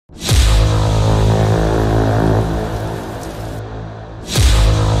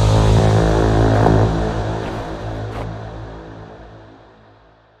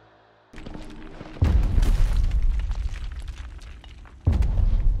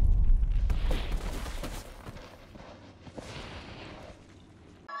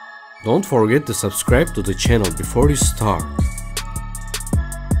Don't forget to subscribe to the channel before you start.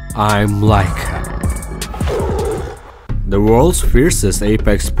 I'm Laika. The world's fiercest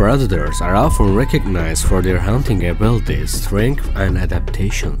apex predators are often recognized for their hunting abilities, strength, and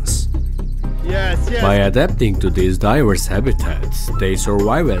adaptations. Yes. By adapting to these diverse habitats, they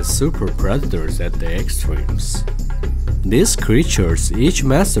survive as super predators at the extremes. These creatures, each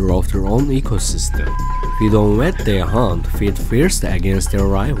master of their own ecosystem, feed on what they hunt, feed fiercely against their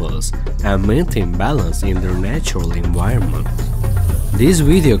rivals, and maintain balance in their natural environment. This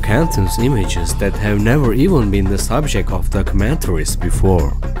video contains images that have never even been the subject of documentaries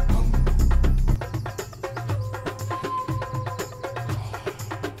before.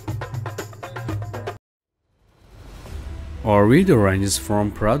 Our video ranges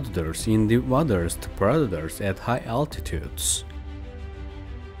from predators in deep waters to predators at high altitudes.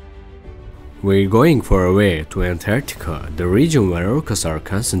 We're going for a way to Antarctica, the region where orcas are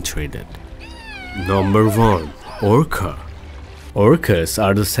concentrated. Number 1. Orca. Orcas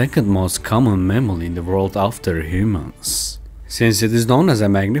are the second most common mammal in the world after humans. Since it is known as a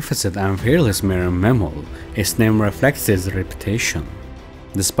magnificent and fearless marine mammal, its name reflects its reputation.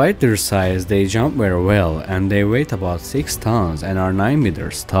 Despite their size, they jump very well and they weigh about 6 tons and are 9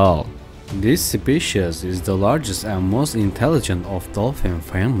 meters tall. This species is the largest and most intelligent of dolphin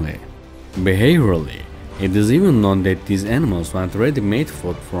family. Behaviorally, it is even known that these animals want ready-made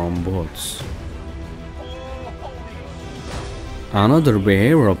food from boats. Another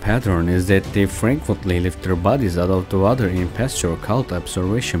behavioral pattern is that they frequently lift their bodies out of the water in posture called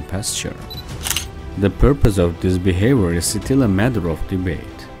observation posture. The purpose of this behavior is still a matter of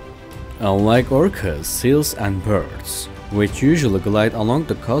debate. Unlike orcas, seals and birds, which usually glide along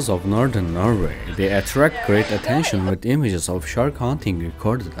the coast of northern Norway, they attract great attention with images of shark hunting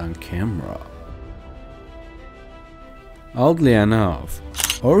recorded on camera. Oddly enough,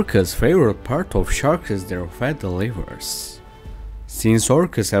 orcas' favorite part of sharks is their fatty livers. Since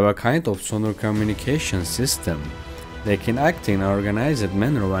orcas have a kind of sonar communication system, they can act in an organized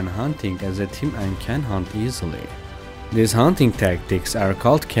manner when hunting as a team and can hunt easily. These hunting tactics are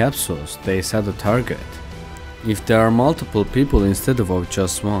called capsules. They set a target. If there are multiple people instead of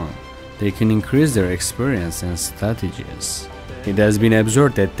just one, they can increase their experience and strategies. It has been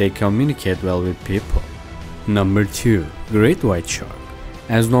observed that they communicate well with people. Number 2. Great white shark.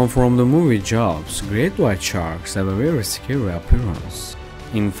 As known from the movie Jaws, great white sharks have a very scary appearance.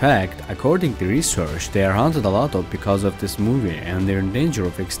 In fact, according to research, they are hunted a lot because of this movie and they are in danger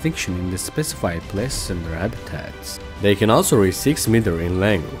of extinction in the specified places in their habitats. They can also reach 6 meters in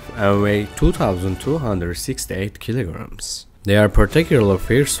length and weigh 2,268 kilograms. They are particularly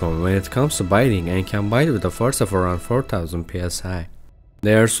fearsome when it comes to biting and can bite with a force of around 4,000 psi.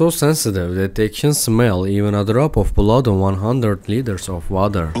 They are so sensitive that they can smell even a drop of blood on 100 liters of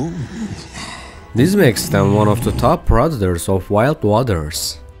water. This makes them one of the top predators of wild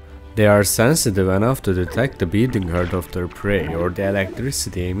waters. They are sensitive enough to detect the beating heart of their prey or the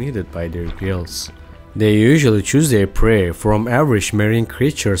electricity emitted by their gills. They usually choose their prey from average marine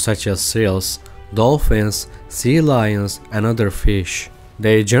creatures such as seals, dolphins, sea lions, and other fish.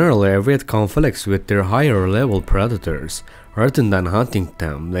 They generally avoid conflicts with their higher level predators. Rather than hunting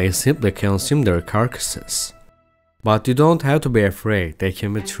them, they simply consume their carcasses. But you don't have to be afraid, they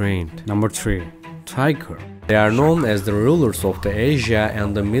can be trained. Number 3. Tiger. They are known as the rulers of the Asia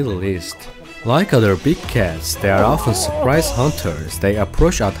and the Middle East. Like other big cats, they are often surprise hunters. They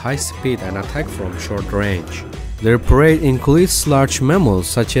approach at high speed and attack from short range. Their prey includes large mammals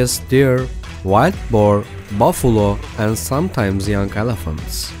such as deer, wild boar, buffalo, and sometimes young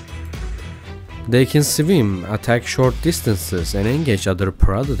elephants. They can swim, attack short distances, and engage other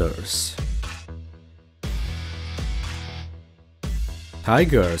predators.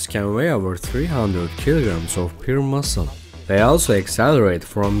 Tigers can weigh over 300 kilograms of pure muscle. They also accelerate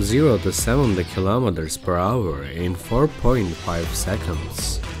from 0 to 70 kilometers per hour in 4.5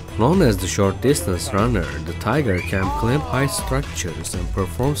 seconds. Known as the short distance runner, the tiger can climb high structures and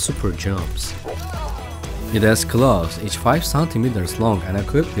perform super jumps. It has claws, each 5 centimeters long and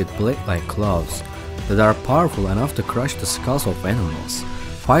equipped with blade-like claws that are powerful enough to crush the skulls of animals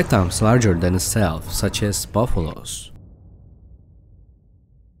 5 times larger than itself, such as buffaloes.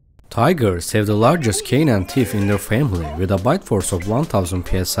 Tigers have the largest canine teeth in their family with a bite force of 1000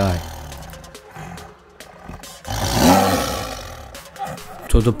 psi.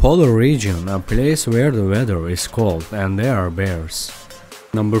 To the polar region, a place where the weather is cold and there are bears.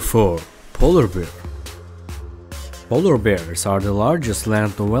 Number 4. Polar bear. Polar bears are the largest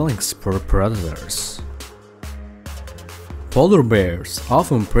land-dwelling predators. Polar bears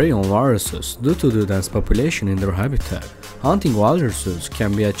often prey on walruses due to the dense population in their habitat. Hunting walruses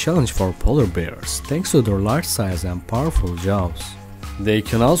can be a challenge for polar bears thanks to their large size and powerful jaws. They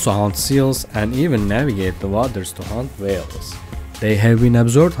can also hunt seals and even navigate the waters to hunt whales. They have been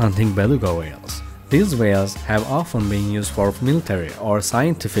observed hunting beluga whales. These whales have often been used for military or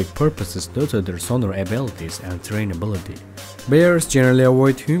scientific purposes due to their sonar abilities and trainability. Bears generally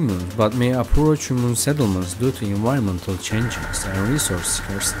avoid humans but may approach human settlements due to environmental changes and resource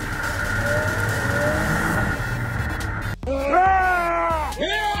scarcity.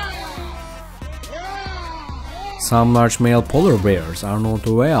 Some large male polar bears are known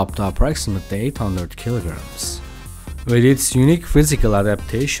to weigh up to approximately 800 kilograms. With its unique physical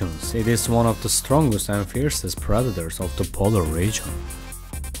adaptations, it is one of the strongest and fiercest predators of the polar region.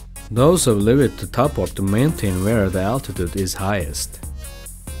 Those who live at the top of the mountain where the altitude is highest.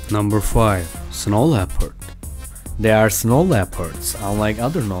 Number 5. Snow leopard. They are snow leopards. Unlike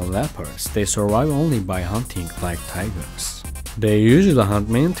other known leopards, they survive only by hunting like tigers. They usually hunt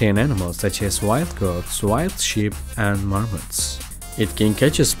mountain animals such as wild goats, wild sheep, and marmots. It can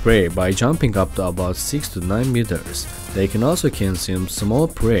catch its prey by jumping up to about 6 to 9 meters. They can also consume small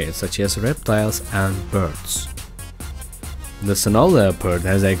prey such as reptiles and birds. The snow leopard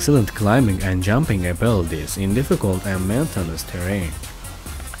has excellent climbing and jumping abilities in difficult and mountainous terrain.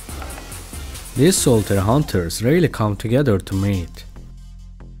 These solitary hunters rarely come together to mate.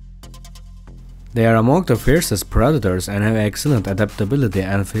 They are among the fiercest predators and have excellent adaptability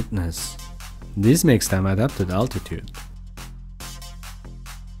and fitness. This makes them adapt to altitude.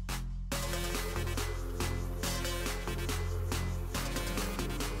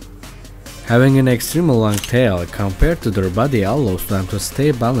 Having an extremely long tail compared to their body allows them to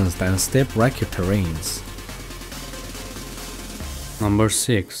stay balanced and step rocky terrains. Number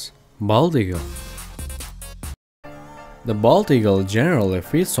 6. Bald eagle. The bald eagle generally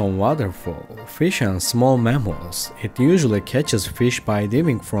feeds on waterfowl, fish and small mammals. It usually catches fish by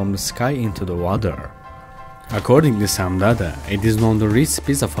diving from the sky into the water. According to some data, it is known to reach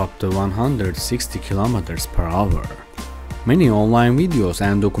speeds of up to 160 km per hour. Many online videos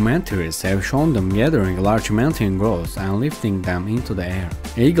and documentaries have shown them gathering large mountain growths and lifting them into the air.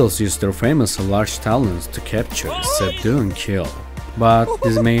 Eagles use their famous large talons to capture, subdue and kill, but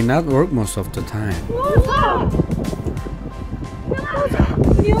this may not work most of the time.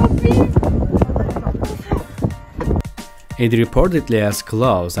 It reportedly has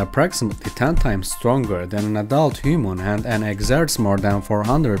claws approximately 10 times stronger than an adult human and exerts more than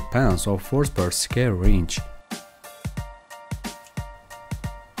 400 pounds of force per square inch.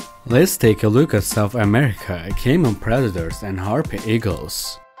 Let's take a look at South America, caiman predators and harpy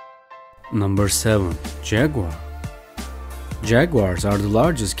eagles. Number 7. Jaguar. Jaguars are the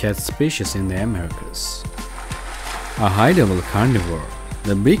largest cat species in the Americas. A high-level carnivore,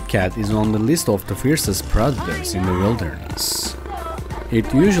 the big cat is on the list of the fiercest predators in the wilderness.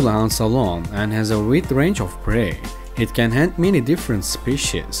 It usually hunts alone and has a wide range of prey. It can hunt many different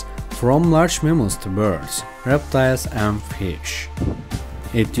species, from large mammals to birds, reptiles and fish.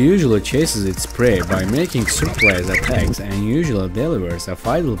 It usually chases its prey by making surprise attacks and usually delivers a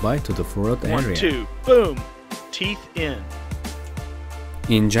fatal bite to the throat area. 1, 2, boom! Teeth in.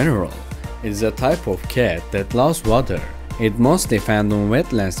 In general, it is a type of cat that loves water. It mostly found on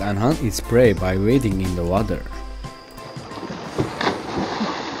wetlands and hunts its prey by wading in the water.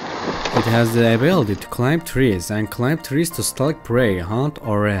 It has the ability to climb trees to stalk prey, hunt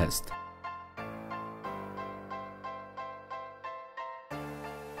or rest.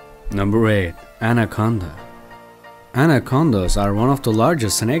 Number 8. Anaconda. Anacondas are one of the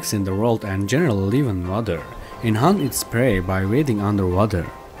largest snakes in the world and generally live in water. It hunts its prey by wading underwater.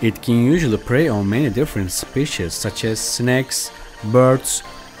 It can usually prey on many different species such as snakes, birds,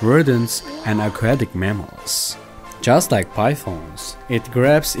 rodents, and aquatic mammals. Just like pythons, it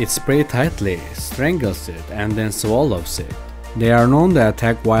grabs its prey tightly, strangles it, and then swallows it. They are known to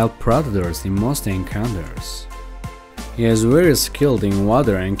attack wild predators in most encounters. He is very skilled in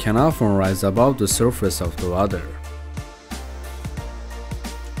water and can often rise above the surface of the water.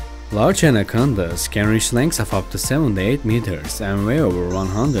 Large anacondas can reach lengths of up to 7 to 8 meters and weigh over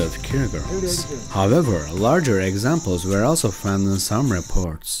 100 kilograms. However, larger examples were also found in some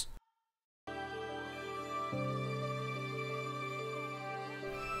reports.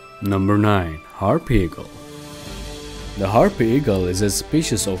 Number 9. Harpy eagle. The harpy eagle is a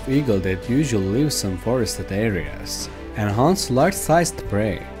species of eagle that usually lives in forested areas and hunts large-sized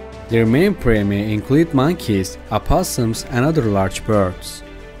prey. Their main prey may include monkeys, opossums, and other large birds.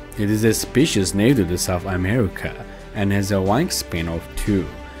 It is a species native to South America and has a wingspan of 2.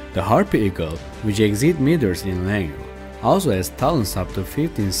 The harpy eagle, which exceeds meters in length, also has talons up to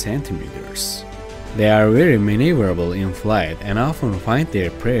 15 centimeters. They are very maneuverable in flight and often find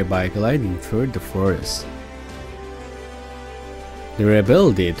their prey by gliding through the forest. Their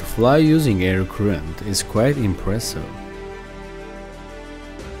ability to fly using air current is quite impressive.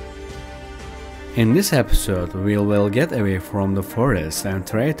 In this episode, we will get away from the forest and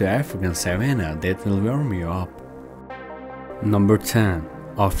try the African savanna that will warm you up. Number 10.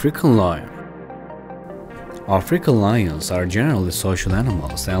 African Lion. African lions are generally social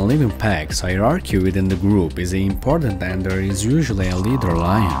animals and live in packs. Hierarchy within the group is important and there is usually a leader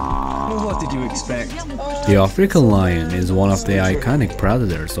lion. Well, what did you expect? The African lion is one of the iconic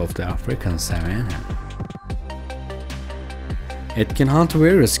predators of the African savanna. It can hunt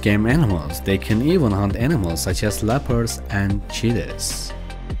various game animals. They can even hunt animals such as leopards and cheetahs.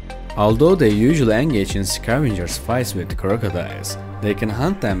 Although they usually engage in scavengers fights with crocodiles, they can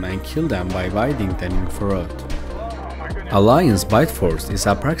hunt them and kill them by biting them in throat. A lion's bite force is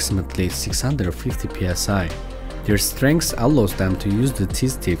approximately 650 psi. Their strength allows them to use the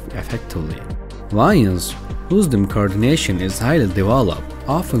teeth effectively. Lions, whose limb coordination is highly developed,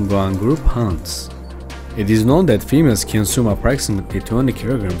 often go on group hunts. It is known that females consume approximately 20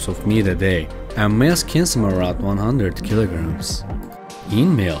 kilograms of meat a day, and males consume around 100 kilograms.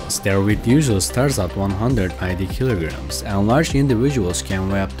 In males, their weight usually starts at 190 kilograms, and large individuals can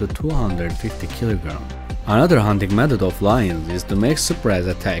weigh up to 250 kilograms. Another hunting method of lions is to make surprise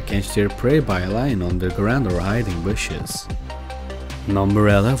attack against their prey by lying on the ground or hiding bushes. Number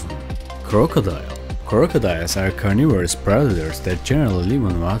 11. Crocodile. Crocodiles are carnivorous predators that generally live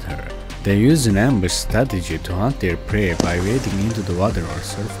on water. They use an ambush strategy to hunt their prey by wading into the water or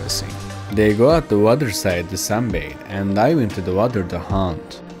surfacing. They go at the water side to sunbathe and dive into the water to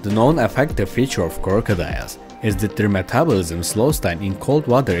hunt. The known effective feature of crocodiles is that their metabolism slows down in cold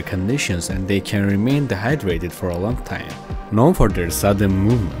water conditions and they can remain dehydrated for a long time. Known for their sudden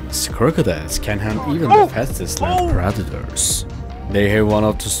movements, crocodiles can hunt even the fastest land predators. They have one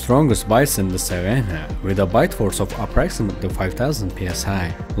of the strongest bites in the savanna, with a bite force of approximately 5000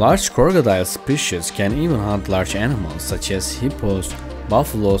 psi. Large crocodile species can even hunt large animals such as hippos,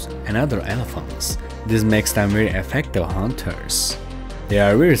 buffaloes, and other elephants. This makes them very effective hunters. They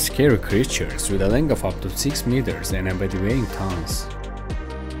are very scary creatures with a length of up to 6 meters and a body weighing tons.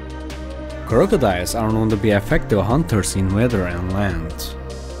 Crocodiles are known to be effective hunters in water and land.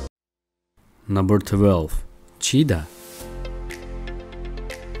 Number 12. Cheetah.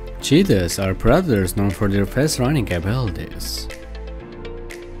 Cheetahs are predators known for their fast running abilities.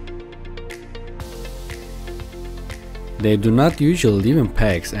 They do not usually live in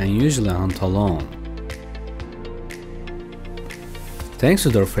packs and usually hunt alone. Thanks to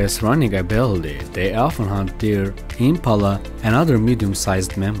their fast running ability, they often hunt deer, impala, and other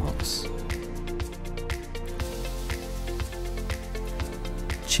medium-sized mammals.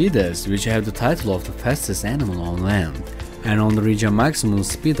 Cheetahs, which have the title of the fastest animal on land, and on reach a maximum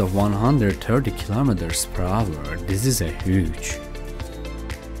speed of 130 km per hour, this is a huge.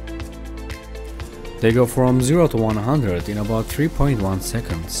 They go from 0 to 100 in about 3.1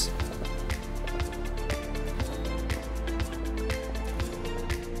 seconds.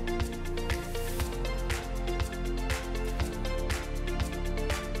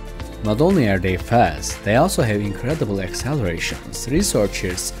 Not only are they fast, they also have incredible accelerations.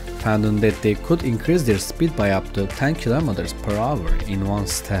 Researchers found that they could increase their speed by up to 10 km per hour in one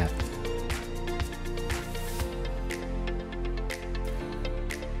step.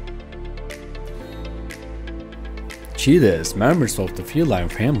 Cheetahs, members of the feline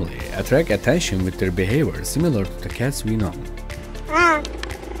family, attract attention with their behavior similar to the cats we know.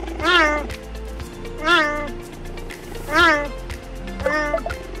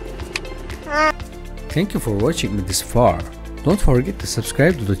 Thank you for watching me this far. Don't forget to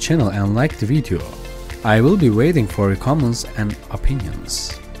subscribe to the channel and like the video. I will be waiting for your comments and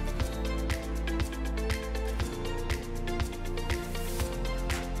opinions.